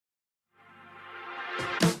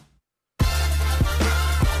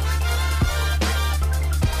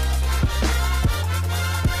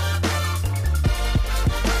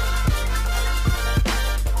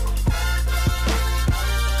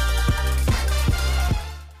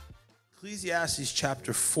Ecclesiastes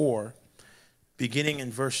chapter 4, beginning in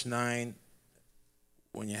verse 9.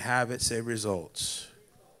 When you have it, say results.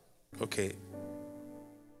 Okay.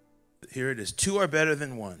 Here it is. Two are better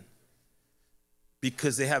than one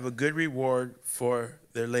because they have a good reward for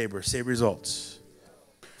their labor. Say results.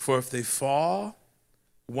 For if they fall,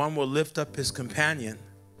 one will lift up his companion.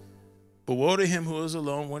 But woe to him who is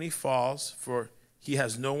alone when he falls, for he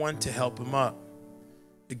has no one to help him up.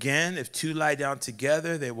 Again, if two lie down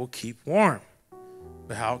together, they will keep warm.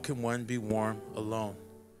 But how can one be warm alone?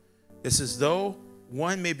 It's as though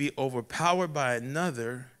one may be overpowered by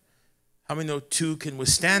another. How many know two can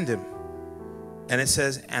withstand him? And it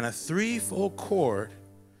says, and a threefold cord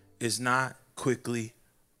is not quickly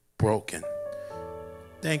broken.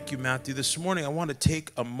 Thank you, Matthew. This morning, I want to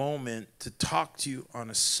take a moment to talk to you on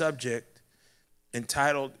a subject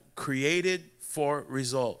entitled Created for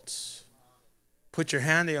Results. Put your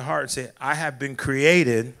hand on your heart and say, I have been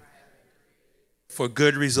created for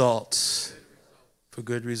good results. For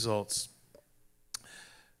good results.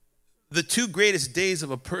 The two greatest days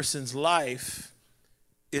of a person's life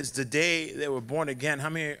is the day they were born again. How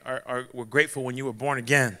many were grateful when you were born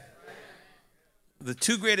again? The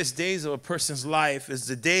two greatest days of a person's life is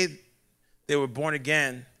the day they were born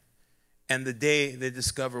again and the day they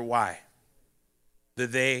discover why. The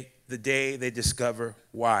day they discover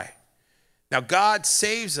why. Now, God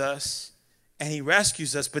saves us and he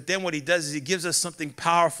rescues us, but then what he does is he gives us something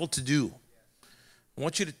powerful to do. I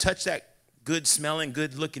want you to touch that good-smelling,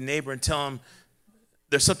 good-looking neighbor and tell him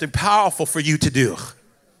there's something powerful for you to do.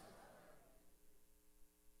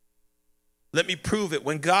 Let me prove it.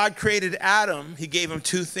 When God created Adam, he gave him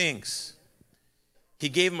two things. He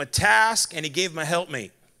gave him a task and he gave him a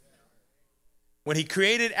helpmate. When he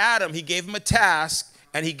created Adam, he gave him a task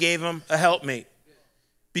and he gave him a helpmate.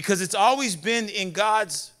 Because it's always been in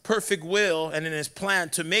God's perfect will and in his plan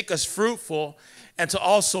to make us fruitful and to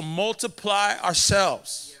also multiply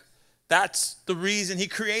ourselves. That's the reason he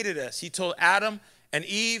created us. He told Adam and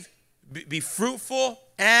Eve, be fruitful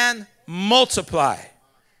and multiply.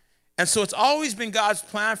 And so it's always been God's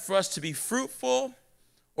plan for us to be fruitful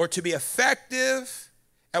or to be effective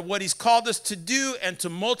at what he's called us to do and to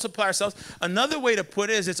multiply ourselves. Another way to put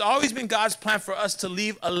it is it's always been God's plan for us to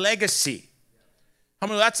leave a legacy. How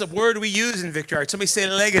many? That's a word we use in Victory. Somebody say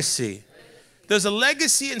legacy. There's a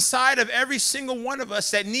legacy inside of every single one of us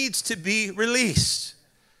that needs to be released.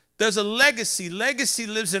 There's a legacy. Legacy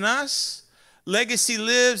lives in us. Legacy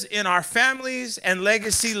lives in our families. And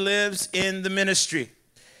legacy lives in the ministry.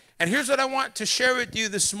 And here's what I want to share with you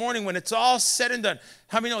this morning when it's all said and done.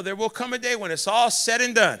 How many know there will come a day when it's all said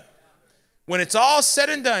and done? When it's all said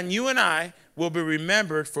and done, you and I will be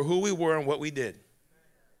remembered for who we were and what we did.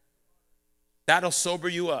 That'll sober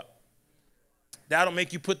you up. That'll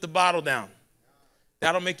make you put the bottle down.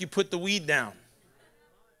 That'll make you put the weed down.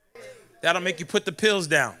 That'll make you put the pills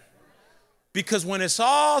down. Because when it's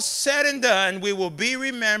all said and done, we will be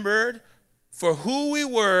remembered for who we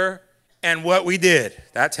were and what we did.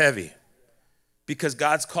 That's heavy. Because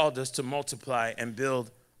God's called us to multiply and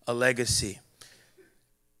build a legacy.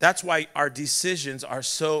 That's why our decisions are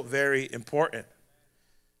so very important.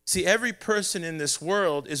 See, every person in this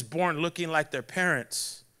world is born looking like their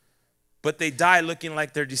parents, but they die looking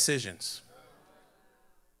like their decisions.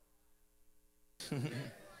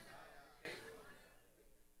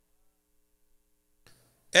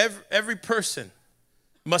 Every person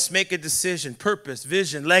must make a decision, purpose,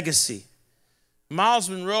 vision, legacy. Miles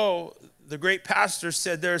Monroe, the great pastor,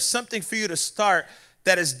 said there is something for you to start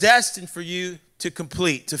that is destined for you to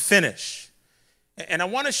complete, to finish. And I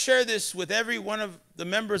want to share this with every one of the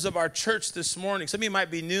members of our church this morning. Some of you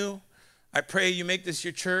might be new. I pray you make this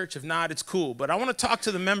your church. If not, it's cool. But I want to talk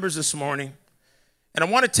to the members this morning. And I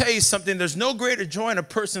want to tell you something. There's no greater joy in a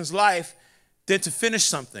person's life than to finish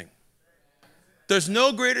something. There's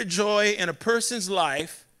no greater joy in a person's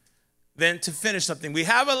life than to finish something. We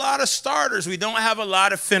have a lot of starters. We don't have a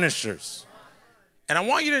lot of finishers. And I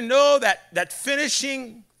want you to know that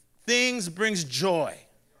finishing things brings joy.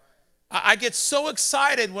 I get so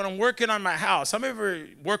excited when I'm working on my house. How many ever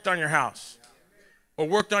worked on your house or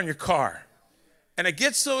worked on your car? And I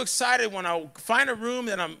get so excited when I find a room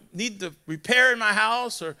that I need to repair in my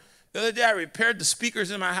house. Or the other day I repaired the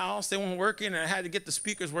speakers in my house. They weren't working and I had to get the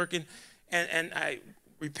speakers working. And I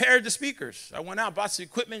repaired the speakers. I went out, bought some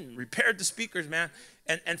equipment, and repaired the speakers, man.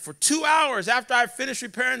 And for 2 hours after I finished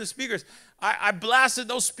repairing the speakers, I blasted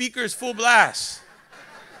those speakers full blast.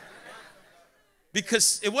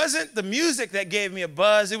 Because it wasn't the music that gave me a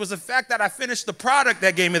buzz. It was the fact that I finished the product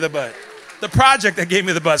that gave me the buzz. The project that gave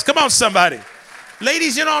me the buzz. Come on, somebody.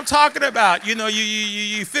 Ladies, you know what I'm talking about. You know,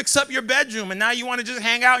 you fix up your bedroom and now you want to just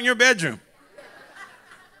hang out in your bedroom.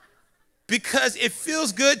 Because it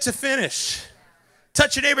feels good to finish.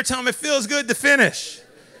 Touch your neighbor, tell them it feels good to finish.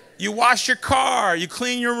 You wash your car, you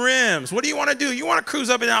clean your rims. What do you want to do? You want to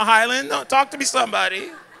cruise up and down Highland? No, talk to me,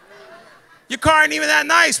 somebody. Your car ain't even that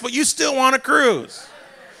nice, but you still want to cruise.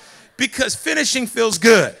 Because finishing feels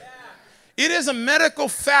good. It is a medical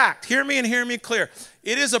fact. Hear me and hear me clear.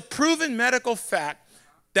 It is a proven medical fact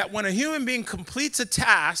that when a human being completes a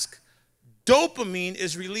task, dopamine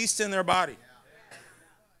is released in their body.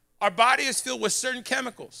 Our body is filled with certain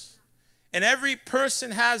chemicals. And every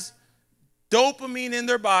person has dopamine in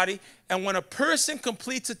their body. And when a person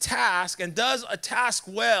completes a task and does a task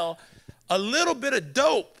well, a little bit of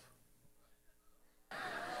dope.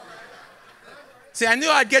 See, I knew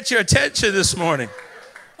I'd get your attention this morning.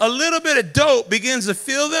 A little bit of dope begins to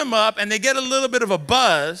fill them up and they get a little bit of a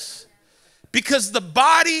buzz because the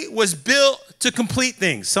body was built to complete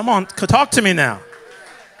things. Someone talk to me now.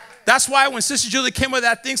 That's why when Sister Julie came with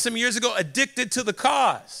that thing some years ago, Addicted to the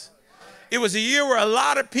Cause, it was a year where a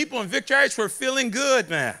lot of people in Victory Heights were feeling good,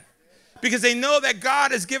 man. Because they know that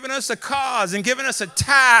God has given us a cause and given us a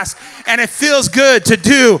task, and it feels good to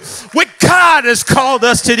do what God has called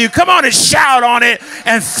us to do. Come on and shout on it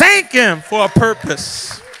and thank Him for a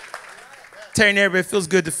purpose. Tell your neighbor, it feels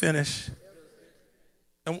good to finish.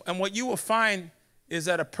 And what you will find is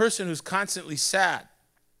that a person who's constantly sad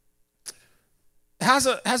has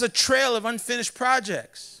a trail of unfinished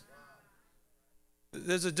projects.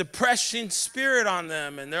 There's a depression spirit on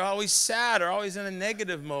them, and they're always sad or always in a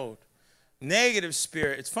negative mode. Negative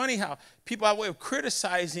spirit. It's funny how people have a way of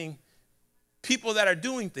criticizing people that are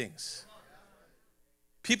doing things.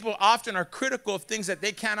 People often are critical of things that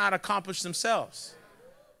they cannot accomplish themselves.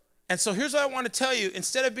 And so here's what I want to tell you.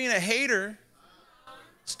 Instead of being a hater,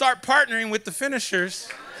 start partnering with the finishers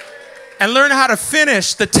and learn how to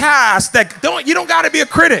finish the task that you don't got to be a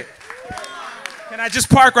critic. Can I just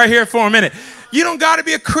park right here for a minute? You don't got to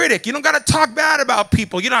be a critic. You don't got to talk bad about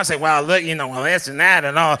people. You don't say, well, look, well, this and that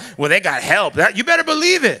and all. Well, they got help. You better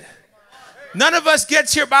believe it. None of us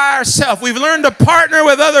gets here by ourselves. We've learned to partner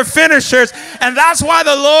with other finishers, and that's why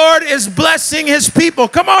the Lord is blessing His people.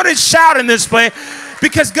 Come on and shout in this place,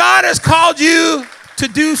 because God has called you to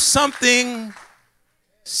do something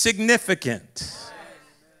significant.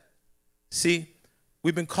 See,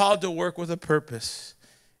 we've been called to work with a purpose,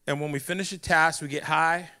 and when we finish a task, we get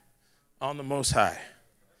high on the Most High.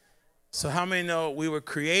 So how many know we were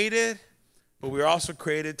created, but we were also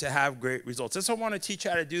created to have great results? That's what I want to teach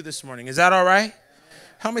you how to do this morning. Is that all right?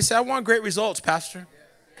 How many say, I want great results, Pastor?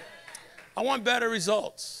 I want better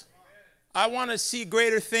results. I want to see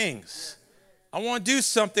greater things. I want to do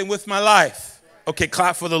something with my life. Okay,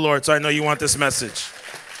 clap for the Lord, so I know you want this message.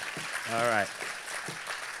 All right.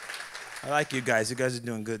 I like you guys. You guys are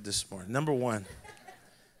doing good this morning. Number one.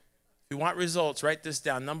 If you want results, write this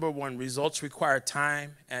down. Number one, results require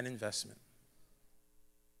time and investment.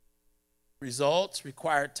 Results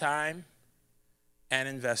require time and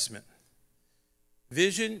investment.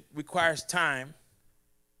 Vision requires time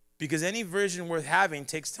because any vision worth having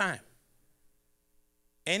takes time.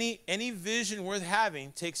 Any vision worth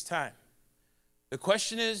having takes time. The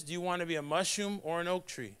question is, do you want to be a mushroom or an oak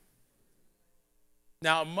tree?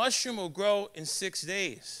 Now, a mushroom will grow in 6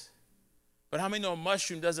 days. But how many know a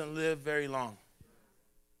mushroom doesn't live very long?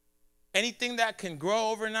 Anything that can grow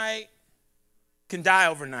overnight can die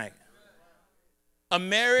overnight. A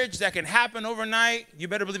marriage that can happen overnight, you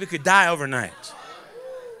better believe it could die overnight.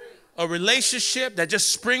 A relationship that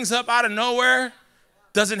just springs up out of nowhere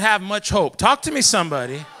doesn't have much hope. Talk to me,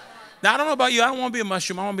 somebody. Now, I don't know about you. I don't want to be a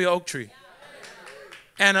mushroom. I want to be an oak tree.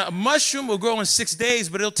 And a mushroom will grow in 6 days,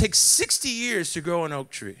 but it'll take 60 years to grow an oak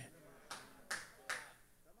tree.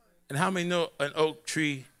 And how many know an oak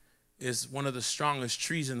tree is one of the strongest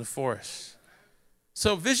trees in the forest?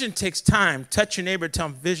 So vision takes time. Touch your neighbor, tell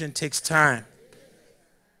them vision takes time.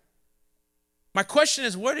 My question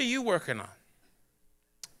is, what are you working on?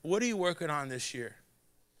 What are you working on this year?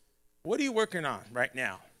 What are you working on right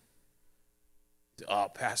now? Oh,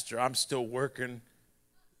 Pastor, I'm still working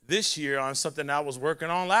this year on something I was working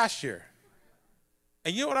on last year.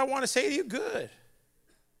 And you know what I want to say to you? Good.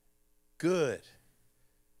 Good.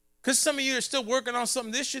 Because some of you are still working on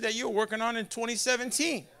something this year that you were working on in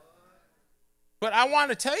 2017. But I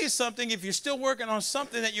want to tell you something. If you're still working on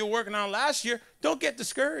something that you were working on last year, don't get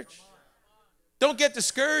discouraged. Don't get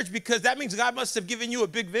discouraged, because that means God must have given you a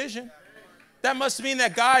big vision. That must mean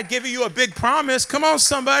that God gave you a big promise. Come on,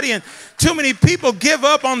 somebody. And too many people give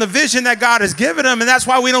up on the vision that God has given them, and that's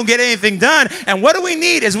why we don't get anything done. And what do we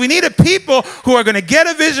need is we need a people who are going to get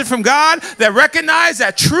a vision from God that recognize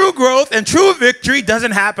that true growth and true victory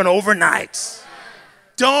doesn't happen overnight.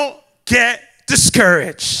 Don't get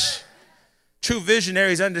discouraged. True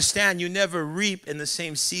visionaries understand you never reap in the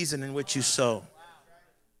same season in which you sow.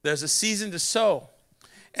 There's a season to sow,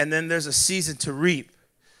 and then there's a season to reap.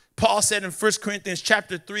 Paul said in 1 Corinthians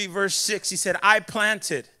chapter 3, verse 6, he said, I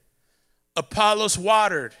planted, Apollos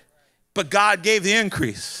watered, but God gave the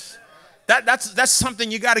increase. That's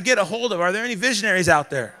something you got to get a hold of. Are there any visionaries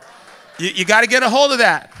out there? You got to get a hold of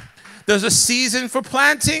that. There's a season for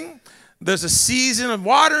planting, there's a season of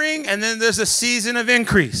watering, and then there's a season of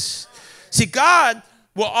increase. See, God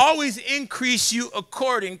will always increase you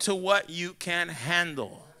according to what you can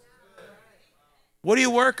handle. What are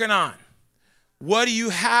you working on? What do you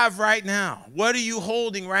have right now? What are you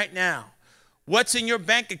holding right now? What's in your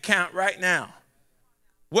bank account right now?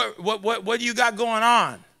 What do you got going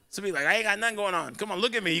on? Somebody like, I ain't got nothing going on. Come on,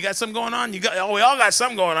 look at me. You got something going on? We all got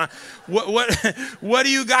something going on. What do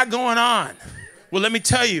you got going on? Well, let me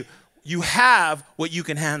tell you, you have what you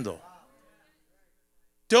can handle.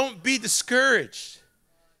 Don't be discouraged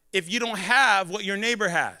if you don't have what your neighbor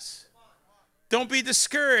has. Don't be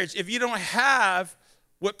discouraged if you don't have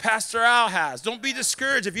what Pastor Al has. Don't be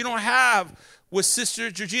discouraged if you don't have what Sister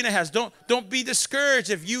Georgina has. Don't be discouraged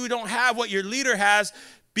if you don't have what your leader has,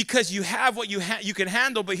 because you have what you can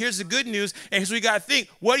handle. But here's the good news, and here's what you got to think.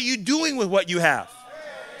 What are you doing with what you have?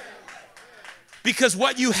 Because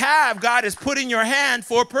what you have, God has put in your hand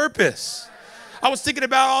for a purpose. I was thinking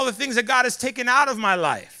about all the things that God has taken out of my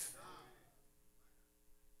life.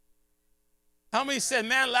 How many said,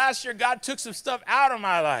 man, last year God took some stuff out of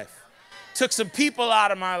my life? Took some people out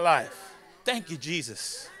of my life. Thank you,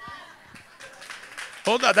 Jesus.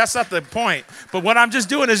 Hold on, that's not the point. But what I'm just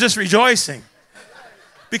doing is just rejoicing.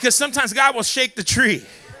 Because sometimes God will shake the tree.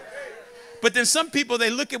 But then some people, they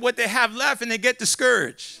look at what they have left and they get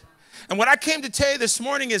discouraged. And what I came to tell you this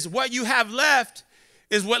morning is what you have left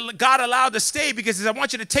is what God allowed to stay, because I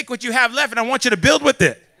want you to take what you have left and I want you to build with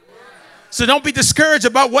it. So don't be discouraged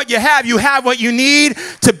about what you have. You have what you need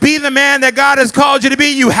to be the man that God has called you to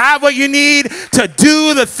be. You have what you need to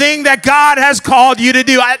do the thing that God has called you to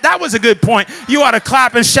do. That was a good point. You ought to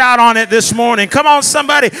clap and shout on it this morning. Come on,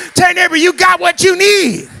 somebody. Tell your neighbor, you got what you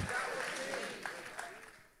need.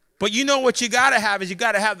 But you know what you got to have is you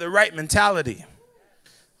got to have the right mentality.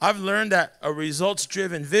 I've learned that a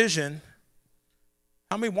results-driven vision,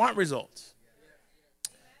 how many want results?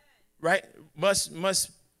 Right?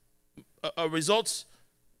 A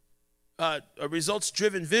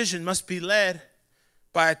results-driven vision must be led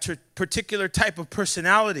by a particular type of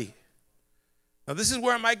personality. Now, this is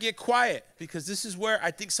where I might get quiet, because this is where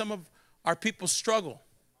I think some of our people struggle.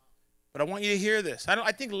 But I want you to hear this.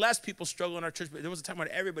 I think less people struggle in our church, but there was a time when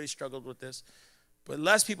everybody struggled with this. But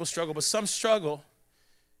less people struggle, but some struggle.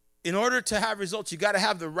 In order to have results, you got to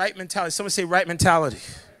have the right mentality. Someone say right mentality.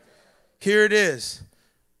 Here it is.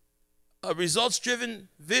 A results-driven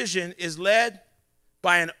vision is led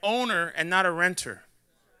by an owner and not a renter.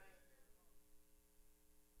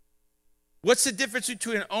 What's the difference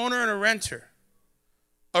between an owner and a renter?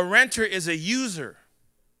 A renter is a user.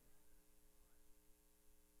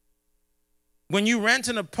 When you rent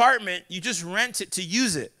an apartment, you just rent it to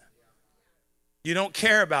use it. You don't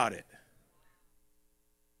care about it.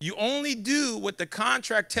 You only do what the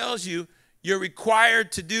contract tells you you're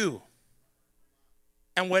required to do.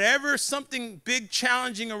 And whenever something big,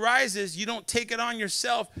 challenging arises, you don't take it on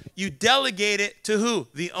yourself. You delegate it to who?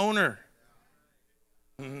 The owner.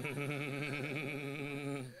 Let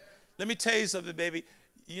me tell you something, baby.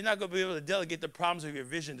 You're not going to be able to delegate the problems of your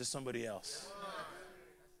vision to somebody else.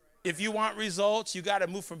 If you want results, you got to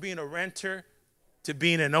move from being a renter to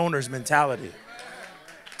being an owner's mentality.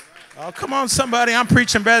 Oh, come on, somebody. I'm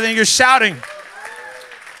preaching better than you're shouting.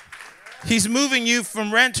 He's moving you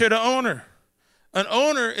from renter to owner. An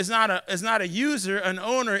owner is not a user. An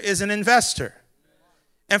owner is an investor.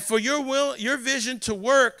 And for your vision to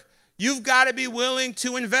work, you've got to be willing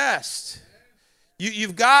to invest.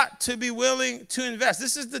 You've got to be willing to invest.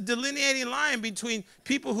 This is the delineating line between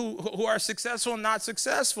people who are successful and not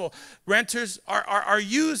successful. Renters are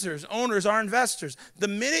users. Owners are investors. The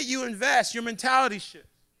minute you invest, your mentality shifts.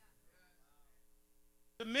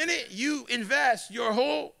 The minute you invest, your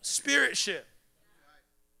whole spirit shifts.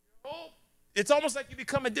 It's almost like you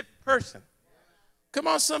become a different person. Come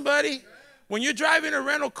on, somebody. When you're driving a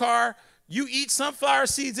rental car, you eat sunflower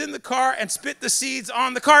seeds in the car and spit the seeds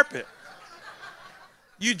on the carpet.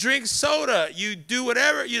 You drink soda. You do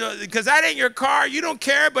whatever, because that ain't your car. You don't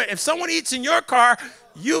care. But if someone eats in your car,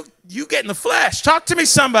 you get in the flesh. Talk to me,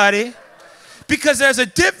 somebody. Because there's a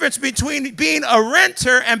difference between being a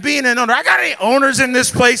renter and being an owner. I got any owners in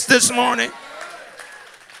this place this morning?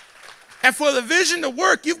 And for the vision to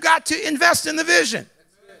work, you've got to invest in the vision.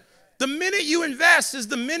 The minute you invest is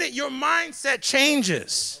the minute your mindset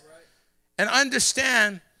changes. And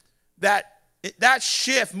understand that that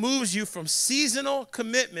shift moves you from seasonal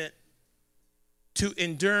commitment to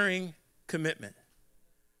enduring commitment.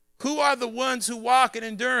 Who are the ones who walk in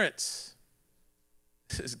endurance?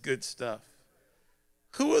 This is good stuff.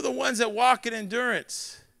 Who are the ones that walk in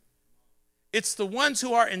endurance? It's the ones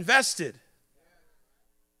who are invested.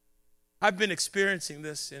 I've been experiencing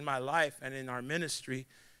this in my life and in our ministry,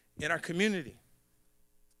 in our community.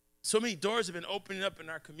 So many doors have been opening up in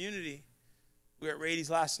our community. We were at Rady's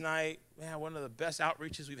last night. Man, one of the best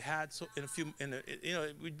outreaches we've had. So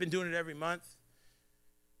we've been doing it every month.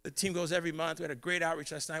 The team goes every month. We had a great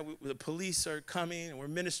outreach last night. The police are coming, and we're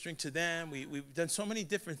ministering to them. We've done so many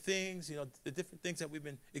different things, the different things that we've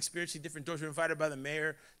been experiencing, different doors. We're invited by the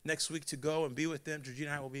mayor next week to go and be with them. Georgina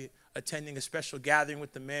and I will be attending a special gathering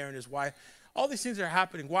with the mayor and his wife. All these things are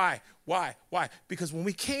happening. Why? Why? Why? Because when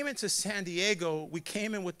we came into San Diego, we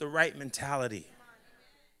came in with the right mentality.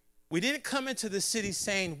 We didn't come into the city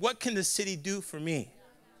saying, what can the city do for me?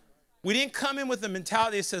 We didn't come in with a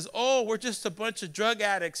mentality that says, oh, we're just a bunch of drug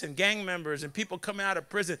addicts and gang members and people coming out of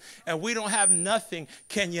prison and we don't have nothing.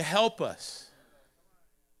 Can you help us?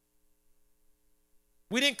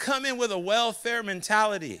 We didn't come in with a welfare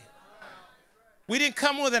mentality. We didn't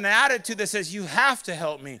come with an attitude that says, you have to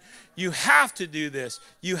help me. You have to do this.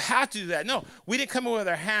 You have to do that. No, we didn't come in with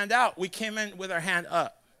our hand out. We came in with our hand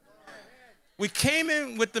up. We came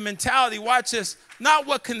in with the mentality, watch this, not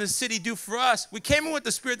what can the city do for us. We came in with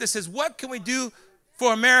the spirit that says, what can we do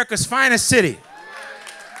for America's finest city?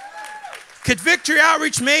 Could Victory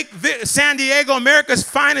Outreach make San Diego, America's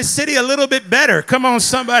finest city, a little bit better? Come on,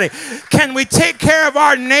 somebody. Can we take care of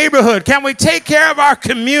our neighborhood? Can we take care of our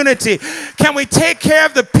community? Can we take care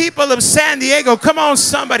of the people of San Diego? Come on,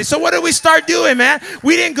 somebody. So what did we start doing, man?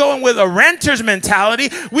 We didn't go in with a renter's mentality.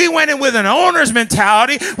 We went in with an owner's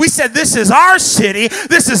mentality. We said, this is our city.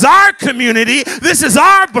 This is our community. This is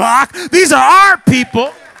our block. These are our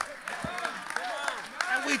people.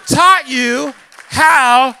 And we taught you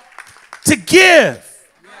how to give.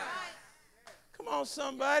 Come on,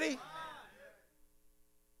 somebody.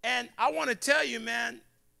 And I want to tell you, man,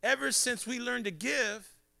 ever since we learned to give,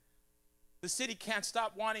 the city can't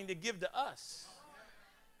stop wanting to give to us.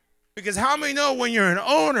 Because how many know when you're an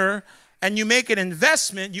owner and you make an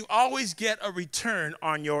investment, you always get a return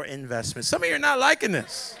on your investment? Some of you are not liking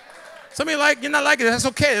this. Some of you you're not liking it. That's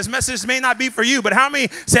okay. This message may not be for you, but how many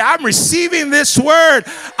say, I'm receiving this word.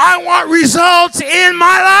 I want results in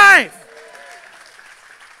my life.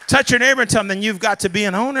 Touch your neighbor and tell them, then you've got to be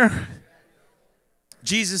an owner.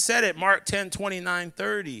 Jesus said it, Mark 10, 29,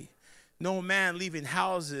 30. No man leaving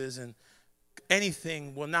houses and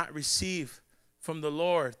anything will not receive from the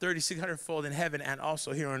Lord 3,600-fold in heaven and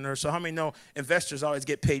also here on earth. So how many know investors always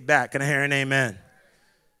get paid back? Can I hear an amen?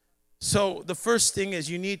 So the first thing is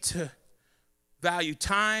you need to value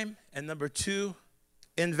time. And number two,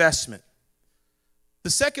 investment. The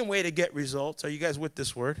second way to get results, are you guys with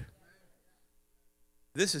this word?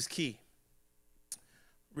 This is key.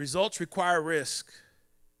 Results require risk.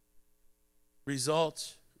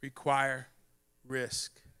 Results require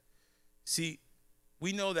risk. See,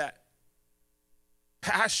 we know that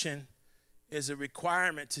passion is a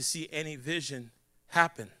requirement to see any vision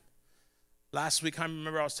happen. Last week, I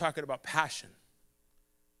remember I was talking about passion.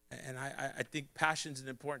 And I think passion is an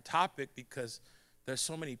important topic because there's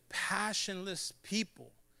so many passionless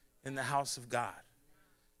people in the house of God.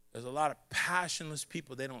 There's a lot of passionless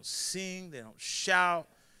people. They don't sing. They don't shout.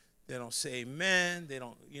 They don't say amen. They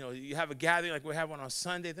don't, you have a gathering like we have one on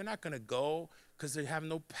Sunday. They're not going to go because they have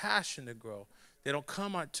no passion to grow. They don't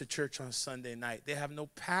come out to church on Sunday night. They have no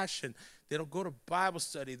passion. They don't go to Bible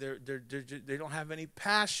study. They don't have any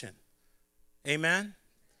passion. Amen?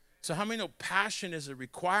 So how many know passion is a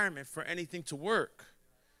requirement for anything to work?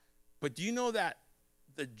 But do you know that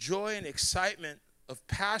the joy and excitement of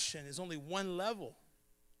passion is only one level?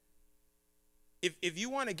 If you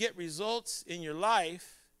want to get results in your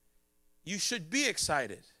life, you should be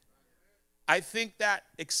excited. I think that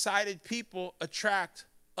excited people attract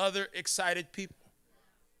other excited people.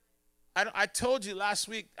 I told you last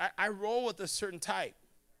week, I roll with a certain type.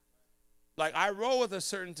 Like I roll with a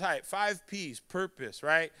certain type. 5 P's, purpose,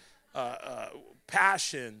 right?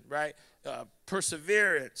 Passion, right?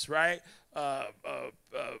 perseverance, right? What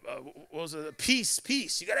was it?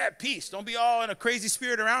 Peace. You got to have peace. Don't be all in a crazy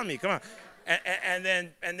spirit around me. Come on. And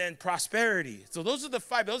then prosperity. So those are the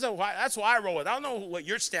 5. That's why I roll with. I don't know what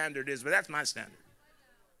your standard is, but that's my standard.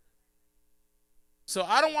 So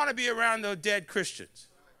I don't want to be around those dead Christians.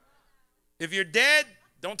 If you're dead,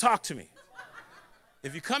 don't talk to me.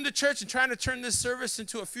 If you come to church and trying to turn this service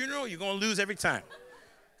into a funeral, you're going to lose every time.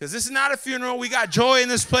 Because this is not a funeral. We got joy in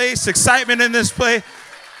this place, excitement in this place.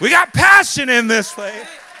 We got passion in this place.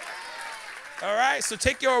 All right? So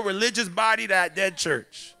take your religious body to that dead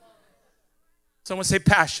church. Someone say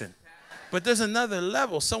passion. But there's another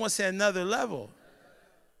level. Someone say another level.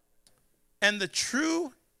 And the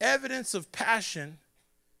true evidence of passion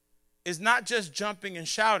is not just jumping and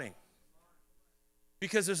shouting.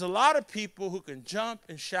 Because there's a lot of people who can jump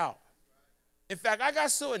and shout. In fact, I got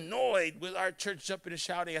so annoyed with our church jumping and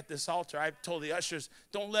shouting at this altar, I told the ushers,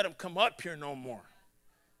 don't let them come up here no more.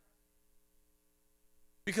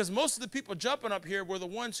 Because most of the people jumping up here were the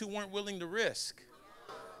ones who weren't willing to risk.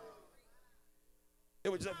 They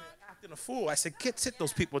were jumping acting a fool. I said, sit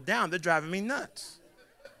those people down. They're driving me nuts.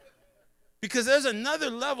 Because there's another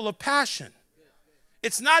level of passion.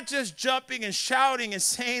 It's not just jumping and shouting and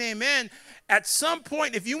saying amen. At some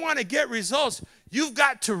point, if you want to get results, you've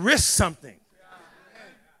got to risk something.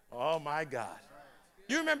 Oh, my God.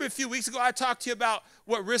 You remember a few weeks ago I talked to you about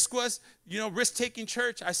what risk was? You know, risk-taking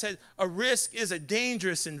church. I said a risk is a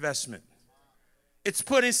dangerous investment. It's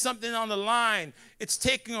putting something on the line. It's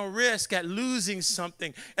taking a risk at losing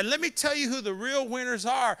something. And let me tell you who the real winners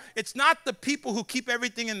are. It's not the people who keep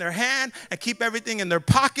everything in their hand and keep everything in their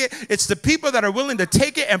pocket. It's the people that are willing to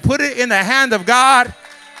take it and put it in the hand of God.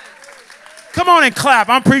 Come on and clap.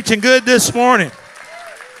 I'm preaching good this morning.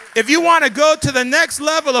 If you want to go to the next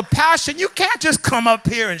level of passion, you can't just come up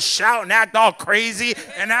here and shout and act all crazy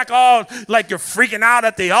and act all like you're freaking out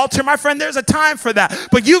at the altar. My friend, there's a time for that.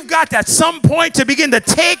 But you've got to at some point to begin to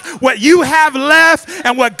take what you have left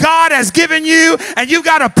and what God has given you, and you've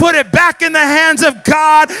got to put it back in the hands of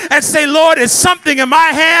God and say, Lord, it's something in my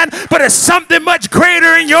hand, but it's something much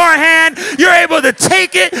greater in your hand. You're able to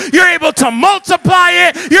take it. You're able to multiply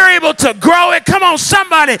it. You're able to grow it. Come on,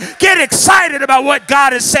 somebody, get excited about what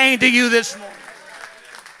God is saying to you this morning.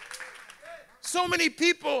 So many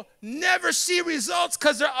people never see results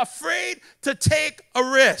because they're afraid to take a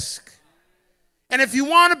risk. And if you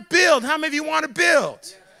want to build, how many of you want to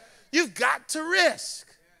build? You've got to risk.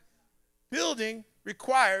 Building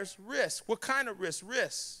requires risk. What kind of risk?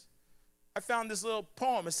 Risk. I found this little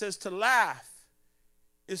poem. It says, to laugh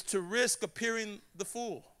is to risk appearing the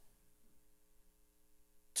fool.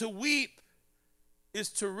 To weep is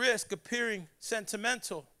to risk appearing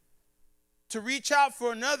sentimental. To reach out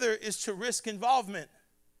for another is to risk involvement.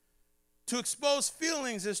 To expose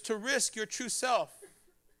feelings is to risk your true self.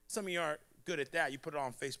 Some of you aren't good at that. You put it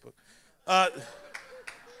on Facebook.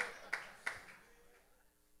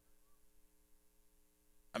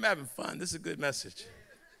 I'm having fun. This is a good message.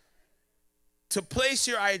 To place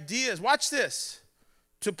your ideas, watch this.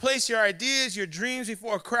 To place your ideas, your dreams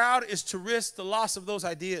before a crowd is to risk the loss of those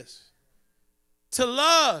ideas. To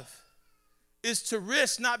love is to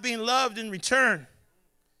risk not being loved in return.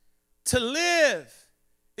 To live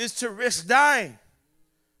is to risk dying.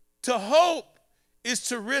 To hope is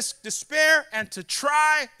to risk despair, and to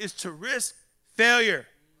try is to risk failure.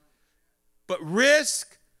 But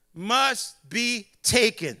risk must be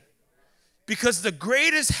taken, because the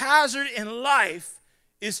greatest hazard in life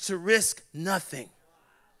is to risk nothing.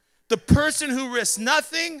 The person who risks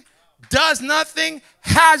nothing, does nothing,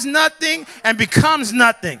 has nothing, and becomes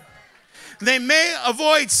nothing. They may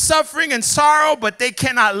avoid suffering and sorrow, but they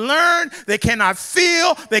cannot learn, they cannot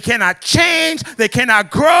feel, they cannot change, they cannot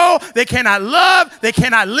grow, they cannot love, they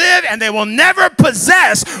cannot live, and they will never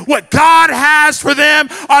possess what God has for them.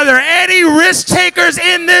 Are there any risk takers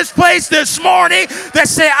in this place this morning that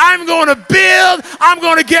say, I'm going to build, I'm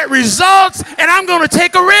going to get results, and I'm going to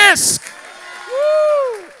take a risk?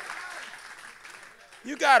 Woo!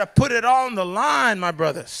 You got to put it all on the line, my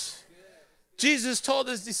brothers. Jesus told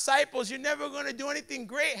his disciples, you're never going to do anything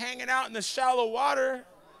great hanging out in the shallow water.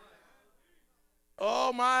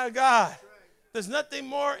 Oh, my God. There's nothing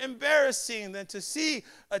more embarrassing than to see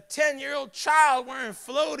a 10-year-old child wearing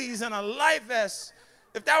floaties and a life vest.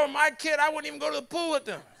 If that were my kid, I wouldn't even go to the pool with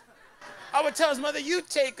them. I would tell his mother, you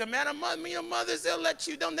take him, man. Mothers, they'll let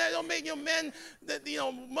you, don't make men,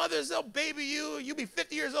 mothers, they'll baby you. You'll be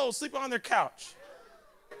 50 years old sleeping on their couch.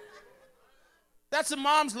 That's a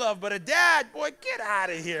mom's love, but a dad, boy, get out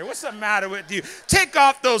of here. What's the matter with you? Take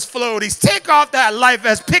off those floaties. Take off that life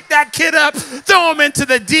vest. Pick that kid up. Throw him into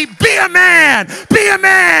the deep. Be a man. Be a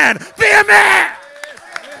man. Be a man.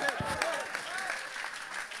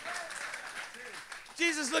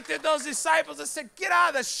 Jesus looked at those disciples and said, get out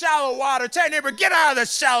of the shallow water. Tell your neighbor, get out of the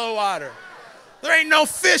shallow water. There ain't no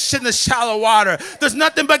fish in the shallow water. There's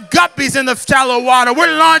nothing but guppies in the shallow water.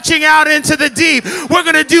 We're launching out into the deep. We're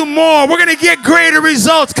going to do more. We're going to get greater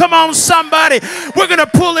results. Come on, somebody. We're going to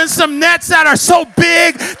pull in some nets that are so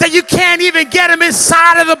big that you can't even get them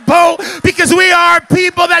inside of the boat, because we are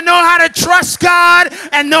people that know how to trust God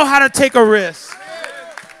and know how to take a risk.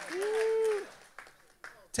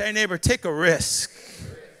 Tell your neighbor, take a risk.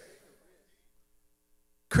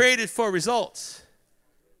 Created for results.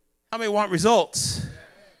 How many want results?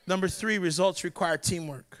 Number 3, results require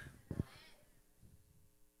teamwork.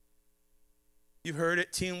 You've heard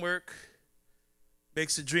it. Teamwork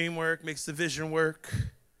makes the dream work, makes the vision work.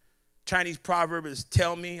 Chinese proverb is,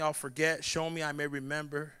 tell me, I'll forget. Show me, I may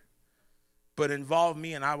remember. But involve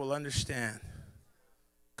me and I will understand.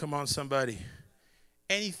 Come on, somebody.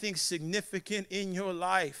 Anything significant in your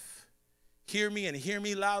life, hear me and hear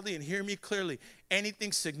me loudly and hear me clearly.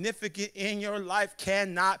 Anything significant in your life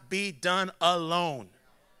cannot be done alone.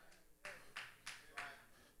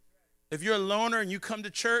 If you're a loner and you come to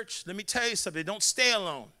church, let me tell you something. Don't stay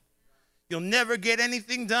alone. You'll never get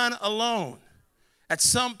anything done alone. At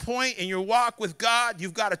some point in your walk with God,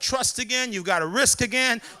 you've got to trust again. You've got to risk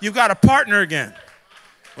again. You've got to partner again.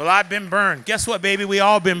 Well, I've been burned. Guess what, baby? We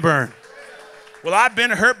all been burned. Well, I've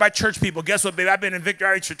been hurt by church people. Guess what, baby? I've been in Victory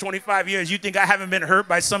Outreach for 25 years. You think I haven't been hurt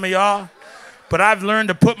by some of y'all? But I've learned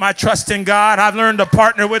to put my trust in God. I've learned to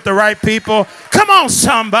partner with the right people. Come on,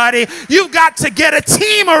 somebody. You've got to get a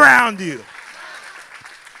team around you.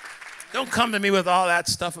 Don't come to me with all that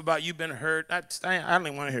stuff about you've been hurt. I don't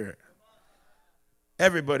even want to hear it.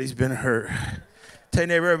 Everybody's been hurt. Tell your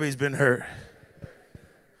neighbor, everybody's been hurt.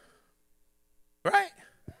 Right?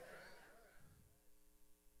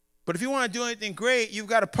 But if you want to do anything great, you've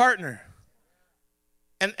got to partner.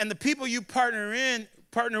 And the people you partner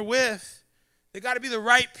with, they got to be the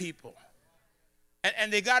right people.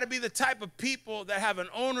 And they got to be the type of people that have an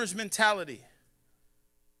owner's mentality.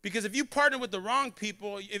 Because if you partner with the wrong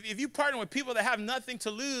people, if you partner with people that have nothing to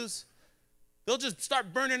lose, they'll just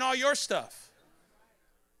start burning all your stuff.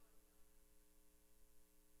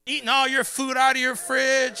 Eating all your food out of your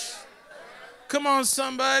fridge. Come on,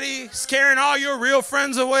 somebody. Scaring all your real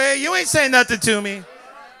friends away. You ain't saying nothing to me.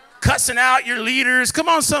 Cussing out your leaders. Come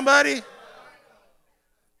on, somebody.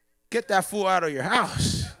 Get that fool out of your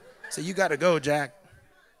house. Say, you got to go, Jack.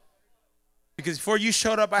 Because before you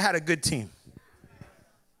showed up, I had a good team.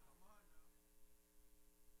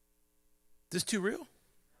 This too real?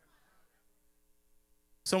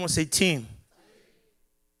 Someone say team.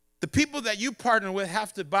 The people that you partner with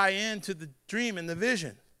have to buy into the dream and the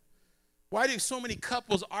vision. Why do so many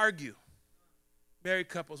couples argue? Married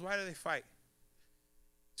couples, why do they fight?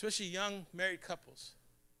 Especially young married couples.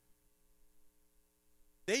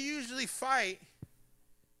 They usually fight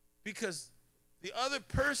because the other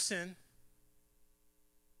person,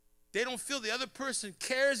 they don't feel the other person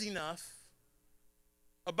cares enough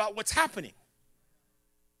about what's happening.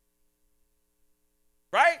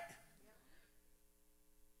 Right?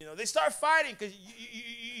 You know, they start fighting because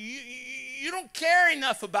you don't care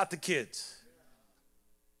enough about the kids.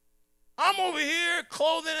 I'm over here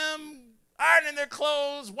clothing them, ironing their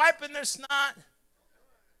clothes, wiping their snot.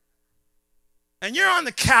 And you're on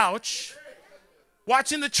the couch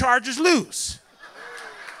watching the Chargers lose.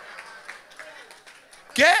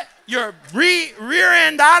 Get your rear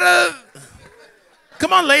end out of...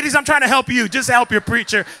 Come on, ladies, I'm trying to help you. Just help your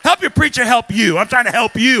preacher. Help your preacher help you. I'm trying to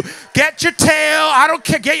help you. Get your tail. I don't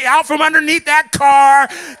care. Get you out from underneath that car.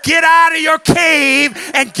 Get out of your cave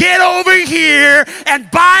and get over here and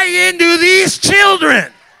buy into these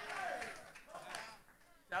children.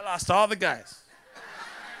 I lost all the guys.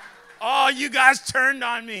 Oh, you guys turned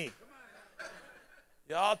on me.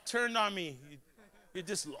 Y'all turned on me. You're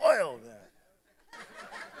disloyal, man.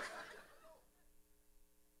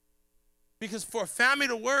 Because for a family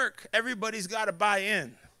to work, everybody's got to buy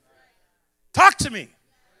in. Talk to me.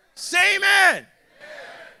 Say amen. Amen.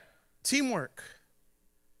 Teamwork.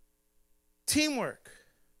 Teamwork.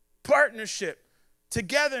 Partnership.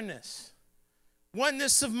 Togetherness.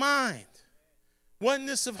 Oneness of mind.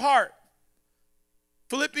 Oneness of heart.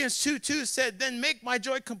 Philippians 2:2 said, then make my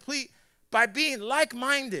joy complete by being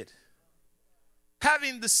like-minded.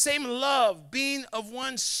 Having the same love, being of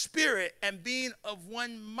one spirit, and being of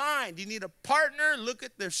one mind. You need a partner. Look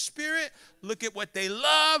at their spirit. Look at what they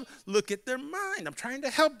love. Look at their mind. I'm trying to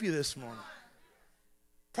help you this morning.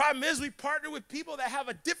 Problem is, we partner with people that have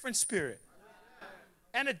a different spirit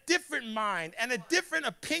and a different mind and a different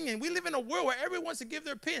opinion. We live in a world where everyone wants to give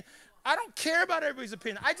their opinion. I don't care about everybody's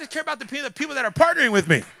opinion. I just care about the opinion of the people that are partnering with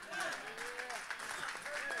me.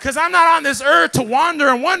 Because I'm not on this earth to wander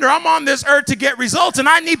and wonder. I'm on this earth to get results. And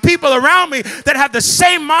I need people around me that have the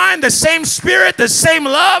same mind, the same spirit, the same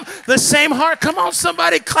love, the same heart. Come on,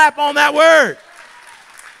 somebody clap on that word.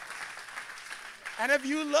 And if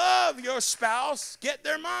you love your spouse, get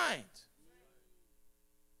their mind.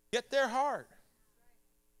 Get their heart.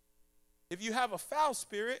 If you have a foul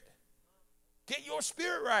spirit, get your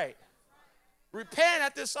spirit right. Repent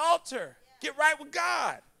at this altar. Get right with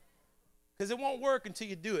God. Because it won't work until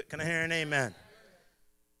you do it. Can I hear an amen?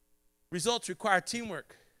 Results require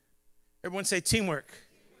teamwork. Everyone say teamwork.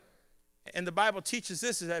 And the Bible teaches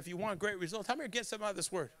this, is that if you want great results, how many are getting something out of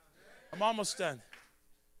this word? I'm almost done.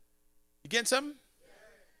 You getting something?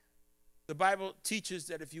 The Bible teaches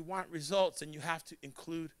that if you want results, then you have to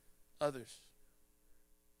include others.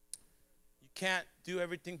 You can't do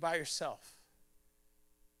everything by yourself.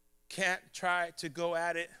 You can't try to go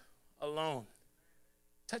at it alone.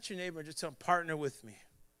 Touch your neighbor and just tell him, partner with me.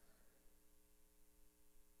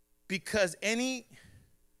 Because any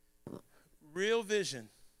real vision,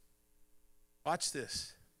 watch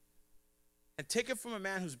this, and take it from a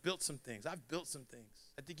man who's built some things. I've built some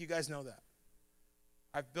things. I think you guys know that.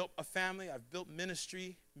 I've built a family. I've built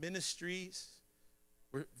ministries.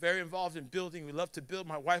 We're very involved in building. We love to build.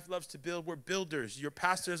 My wife loves to build. We're builders. Your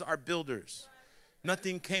pastors are builders.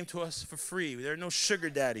 Nothing came to us for free. There are no sugar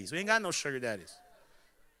daddies. We ain't got no sugar daddies.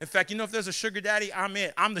 In fact, you know, if there's a sugar daddy, I'm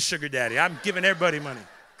it. I'm the sugar daddy. I'm giving everybody money.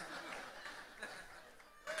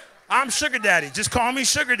 I'm sugar daddy. Just call me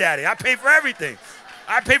sugar daddy. I pay for everything.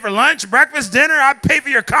 I pay for lunch, breakfast, dinner. I pay for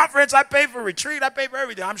your conference. I pay for retreat. I pay for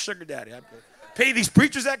everything. I'm sugar daddy. I pay these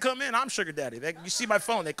preachers that come in. I'm sugar daddy. You see my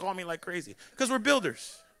phone. They call me like crazy because we're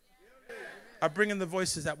builders. I bring in the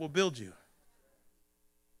voices that will build you.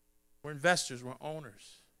 We're investors. We're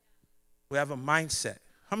owners. We have a mindset.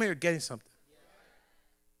 How many are getting something?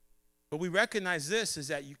 But we recognize this, is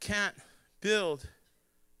that you can't build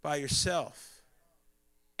by yourself.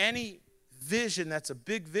 Any vision that's a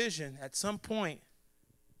big vision at some point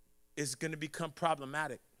is going to become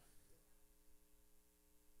problematic.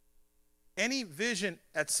 Any vision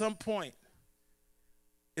at some point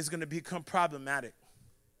is going to become problematic.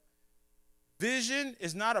 Vision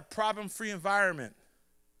is not a problem-free environment.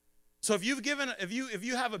 So if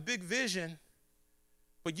you have a big vision,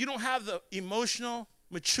 but you don't have the emotional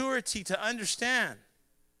maturity to understand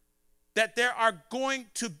that there are going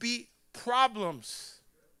to be problems,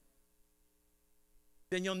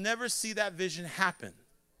 then you'll never see that vision happen.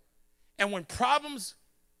 And when problems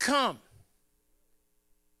come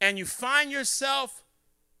and you find yourself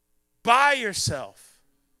by yourself,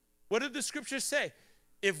 what did the scriptures say?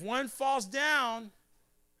 If one falls down,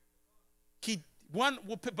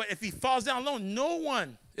 but if he falls down alone, no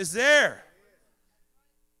one is there.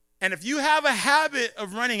 And if you have a habit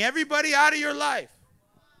of running everybody out of your life,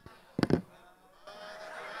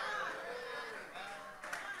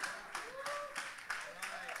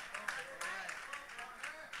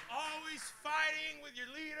 always fighting with your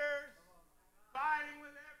leaders, fighting with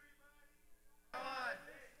everybody,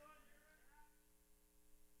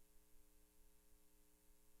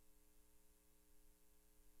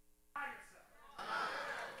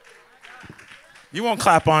 you won't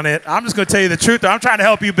clap on it. I'm just going to tell you the truth. I'm trying to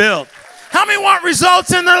help you build. How many want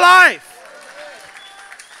results in their life?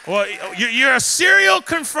 Well, you're a serial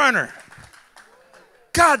confronter.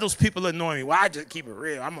 God, those people annoy me. Well, I just keep it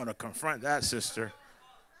real. I'm going to confront that sister.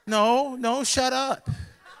 No, shut up.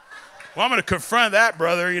 Well, I'm going to confront that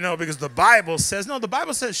brother, because the Bible says, no, the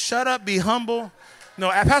Bible says shut up, be humble. No,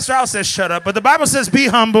 Pastor Al says shut up, but the Bible says be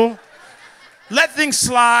humble. Let things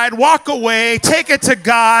slide, walk away, take it to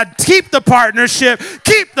God, keep the partnership,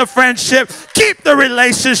 keep the friendship, keep the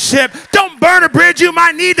relationship. Don't burn a bridge you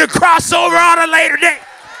might need to cross over on a later day.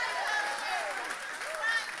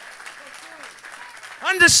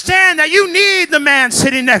 Understand that you need the man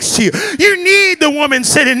sitting next to you. You need the woman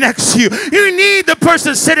sitting next to you. You need the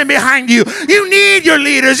person sitting behind you. You need your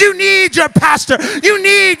leaders. You need your pastor. You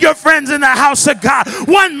need your friends in the house of God.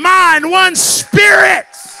 One mind, one spirit.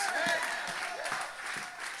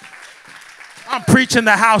 I'm preaching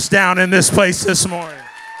the house down in this place this morning.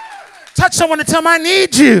 Touch someone and tell them I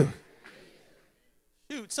need you.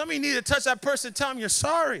 Dude, some of you need to touch that person and tell them you're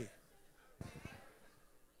sorry.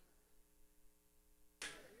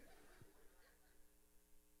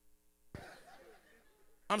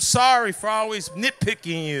 I'm sorry for always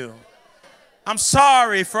nitpicking you. I'm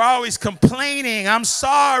sorry for always complaining. I'm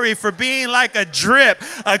sorry for being like a drip,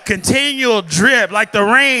 a continual drip, like the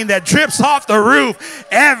rain that drips off the roof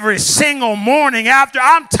every single morning after.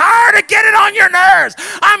 I'm tired of getting on your nerves.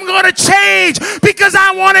 I'm going to change because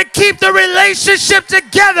I want to keep the relationship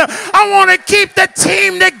together. I want to keep the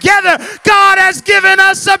team together. God has given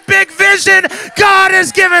us a big vision. God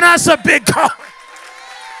has given us a big goal.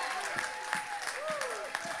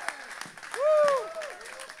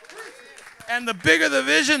 And the bigger the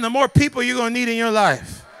vision, the more people you're going to need in your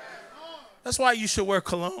life. That's why you should wear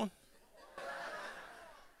cologne.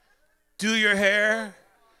 Do your hair.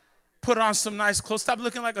 Put on some nice clothes. Stop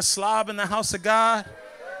looking like a slob in the house of God.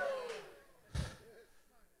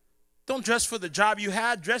 Don't dress for the job you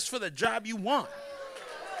had. Dress for the job you want.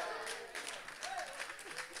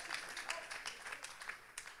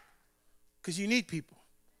 Because you need people.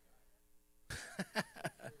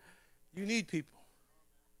 You need people.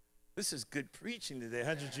 This is good preaching today,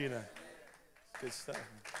 huh, Regina? Good stuff.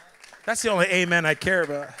 That's the only amen I care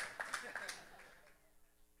about.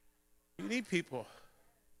 You need people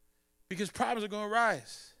because problems are going to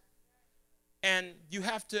rise. And you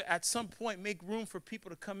have to, at some point, make room for people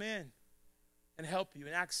to come in and help you.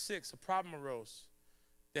 In Acts 6, a problem arose.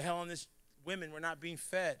 The Hellenist women were not being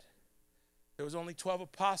fed. There was only 12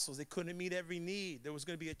 apostles. They couldn't meet every need. There was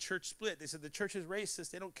going to be a church split. They said the church is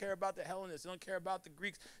racist. They don't care about the Hellenists. They don't care about the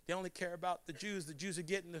Greeks. They only care about the Jews. The Jews are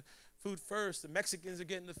getting the food first. The Mexicans are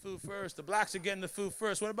getting the food first. The blacks are getting the food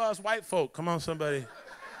first. What about us white folk? Come on, somebody.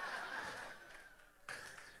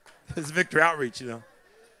 It's Victor Outreach, you know.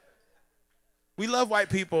 We love white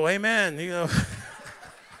people. Amen. You know,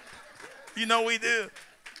 you know we do.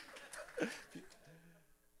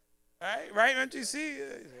 Right,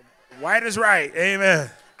 MTC? White is right. Amen.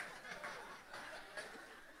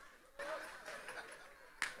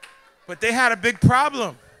 But they had a big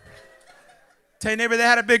problem. Tell your neighbor they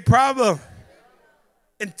had a big problem.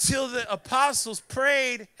 Until the apostles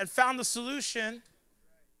prayed and found the solution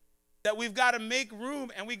that we've got to make room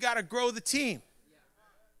and we got to grow the team.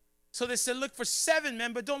 So they said, look for 7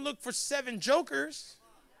 men, but don't look for 7 jokers.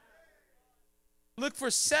 Look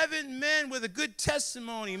for 7 men with a good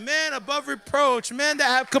testimony, men above reproach, men that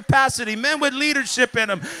have capacity, men with leadership in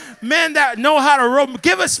them, men that know how to roll.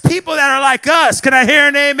 Give us people that are like us. Can I hear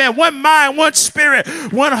an amen? One mind, one spirit,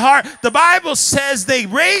 one heart. The Bible says they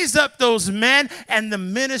raised up those men and the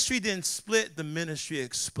ministry didn't split. The ministry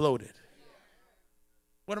exploded.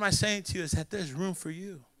 What am I saying to you is that there's room for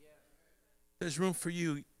you. There's room for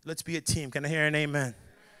you. Let's be a team. Can I hear an amen?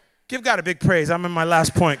 Give God a big praise. I'm in my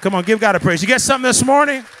last point. Come on, give God a praise. You get something this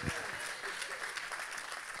morning?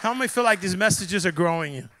 How many feel like these messages are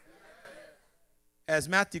growing you? As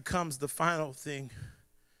Matthew comes, the final thing,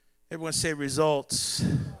 everyone say results.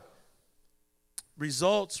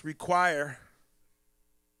 Results require,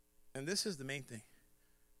 and this is the main thing.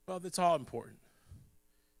 Well, that's all important.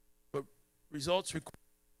 But results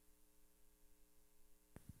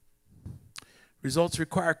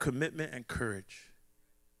require commitment and courage.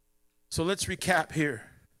 So let's recap here.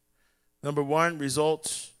 Number 1,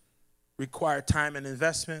 results require time and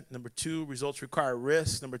investment. Number 2, results require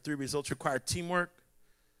risk. Number 3, results require teamwork.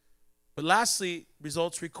 But lastly,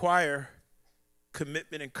 results require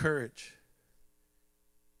commitment and courage.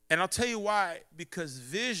 And I'll tell you why. Because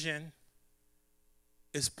vision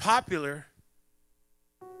is popular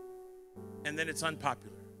and then it's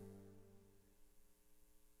unpopular.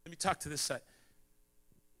 Let me talk to this side.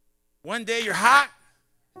 One day you're hot.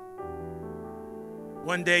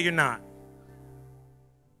 One day you're not.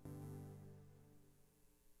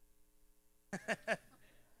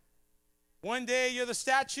 One day you're the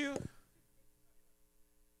statue.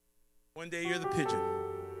 One day you're the pigeon.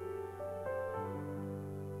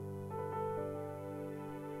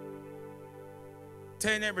 Tell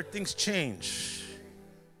your neighbor, things change.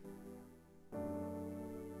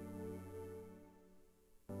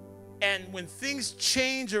 And when things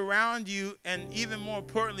change around you, and even more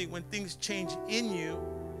importantly, when things change in you,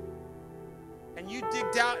 and you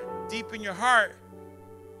dig down deep in your heart,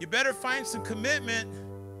 you better find some commitment,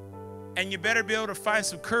 and you better be able to find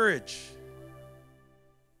some courage.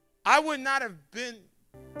 I would not have been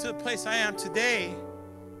to the place I am today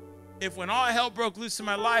if when all hell broke loose in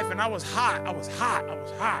my life and I was hot.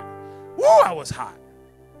 Woo, I was hot.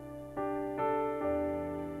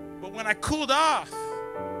 But when I cooled off,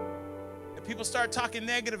 people started talking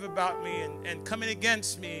negative about me and coming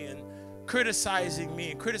against me and criticizing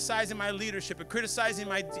me and criticizing my leadership and criticizing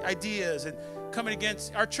my ideas and coming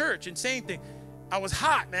against our church and saying things. I was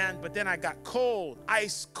hot, man, but then I got cold,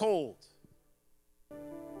 ice cold.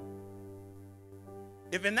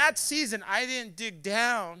 If in that season I didn't dig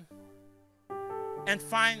down and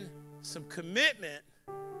find some commitment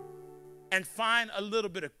and find a little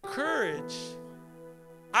bit of courage,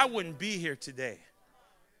 I wouldn't be here today.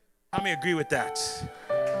 How many agree with that?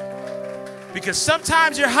 Because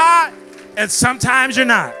sometimes you're hot and sometimes you're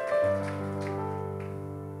not.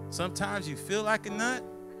 Sometimes you feel like a nut.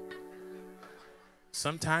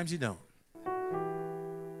 Sometimes you don't.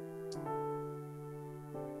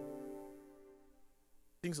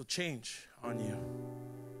 Things will change on you.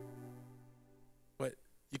 But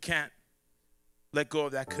you can't let go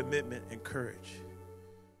of that commitment and courage.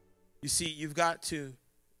 You see, you've got to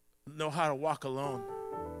know how to walk alone.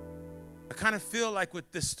 I kind of feel like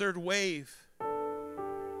with this third wave,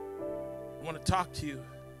 I want to talk to you.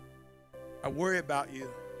 I worry about you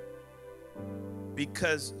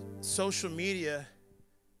because social media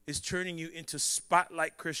is turning you into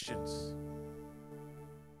spotlight Christians.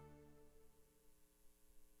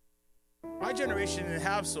 My generation didn't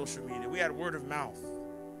have social media. We had word of mouth.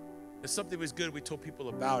 If something was good, we told people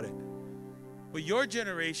about it. But your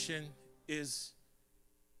generation is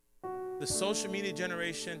the social media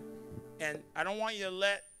generation, and I don't want you to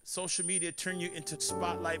let social media turn you into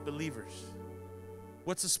spotlight believers.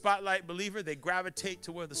 What's a spotlight believer? They gravitate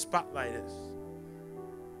to where the spotlight is.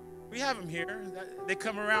 We have them here. They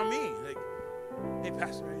come around me. Like, hey,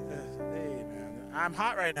 Pastor, hey, man, I'm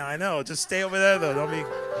hot right now. I know. Just stay over there, though. Don't be.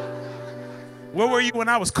 Where were you when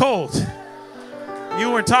I was cold? You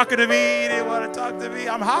weren't talking to me. You didn't want to talk to me.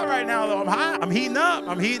 I'm hot right now, though. I'm hot. I'm heating up.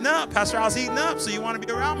 I'm heating up. Pastor, I was heating up, so you want to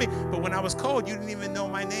be around me. But when I was cold, you didn't even know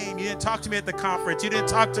my name. You didn't talk to me at the conference. You didn't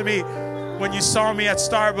talk to me when you saw me at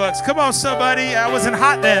Starbucks. Come on, somebody. I wasn't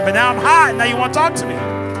hot then, but now I'm hot. Now you want to talk to me.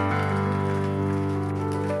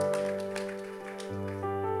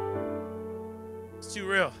 It's too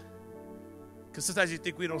real. Because sometimes you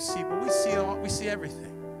think we don't see, but we see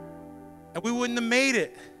everything. And we wouldn't have made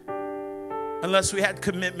it unless we had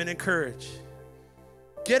commitment and courage.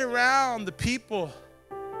 Get around the people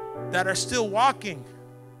that are still walking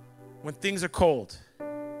when things are cold.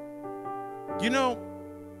 You know,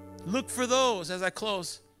 look for those, as I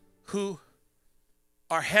close, who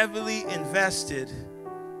are heavily invested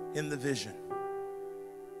in the vision.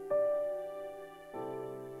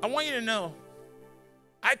 I want you to know,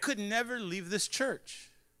 I could never leave this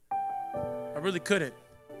church. I really couldn't.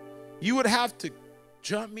 You would have to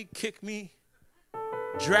jump me, kick me,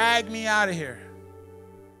 drag me out of here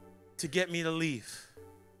to get me to leave.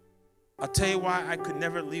 I'll tell you why I could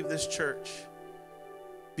never leave this church.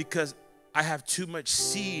 Because I have too much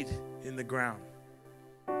seed in the ground.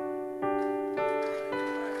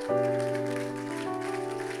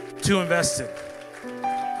 Too invested.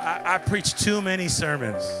 I preached too many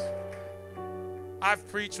sermons. I've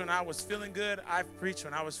preached when I was feeling good. I've preached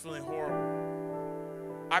when I was feeling horrible.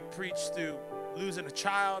 I preached through losing a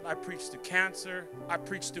child. I preached through cancer. I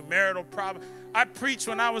preached through marital problems. I preached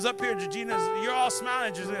when I was up here. Georgina's, you're all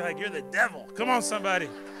smiling. Just like, you're the devil. Come on, somebody.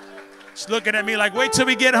 She's looking at me like, wait till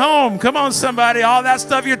we get home. Come on, somebody. All that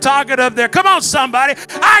stuff you're talking up there. Come on, somebody.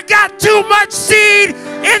 I got too much seed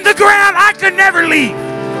in the ground. I could never leave.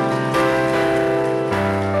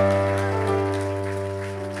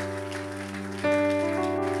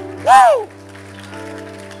 Woo!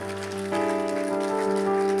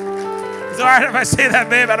 It's all right if I say that,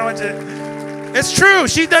 babe. I don't want you to. It's true.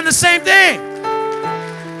 She's done the same thing.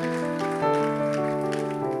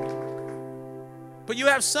 But you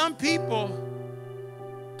have some people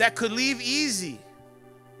that could leave easy.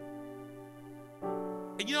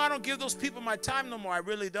 And you know, I don't give those people my time no more. I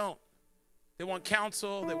really don't. They want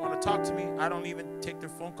counsel. They want to talk to me. I don't even take their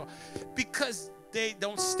phone call because they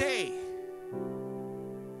don't stay.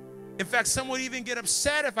 In fact, some would even get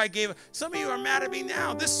upset if I gave. Some of you are mad at me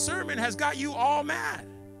now. This sermon has got you all mad.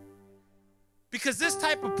 Because this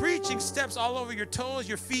type of preaching steps all over your toes,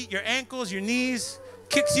 your feet, your ankles, your knees,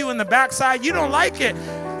 kicks you in the backside. You don't like it.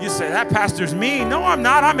 You say, that pastor's mean. No, I'm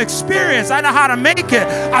not. I'm experienced. I know how to make it.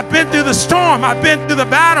 I've been through the storm. I've been through the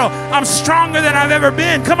battle. I'm stronger than I've ever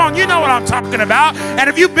been. Come on, you know what I'm talking about. And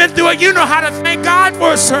if you've been through it, you know how to thank God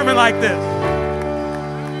for a sermon like this.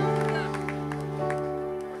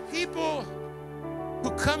 People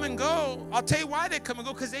who come and go, I'll tell you why they come and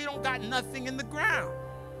go, because they don't got nothing in the ground.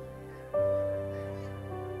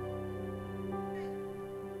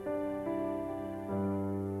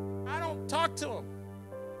 I don't talk to them.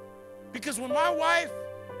 Because when my wife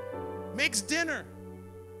makes dinner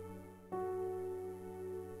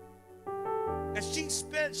and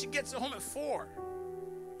she gets home at 4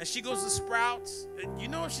 and she goes to Sprouts, and you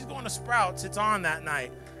know if she's going to Sprouts, it's on that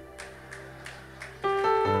night.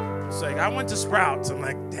 It's like, I went to Sprouts. I'm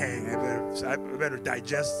like, dang, I better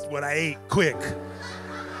digest what I ate quick.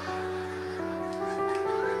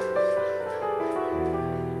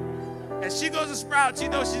 And she goes to Sprouts, you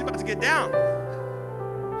know she's about to get down.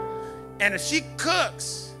 And if she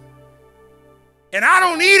cooks and I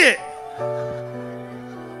don't eat it,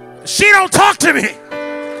 she don't talk to me.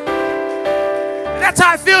 That's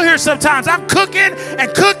how I feel here sometimes. I'm cooking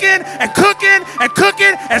and cooking and cooking and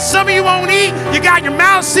cooking, and some of you won't eat. You got your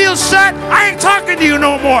mouth sealed shut. I ain't talking to you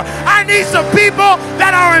no more. I need some people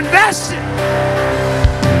that are invested.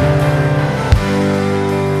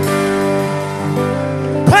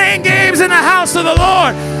 Playing games in the house of the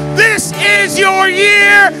Lord. This is your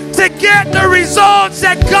year to get the results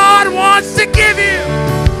that God wants to give you.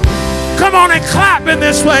 Come on and clap in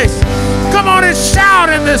this place. Come on and shout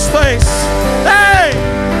in this place. Hey!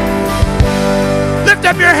 Lift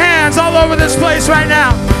up your hands all over this place right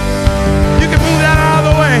now. You can move that out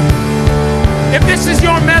of the way. If this is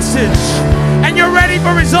your message and you're ready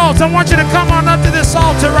for results, I want you to come on up to this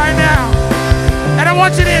altar right now. And I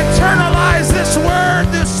want you to internalize this word,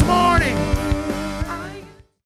 this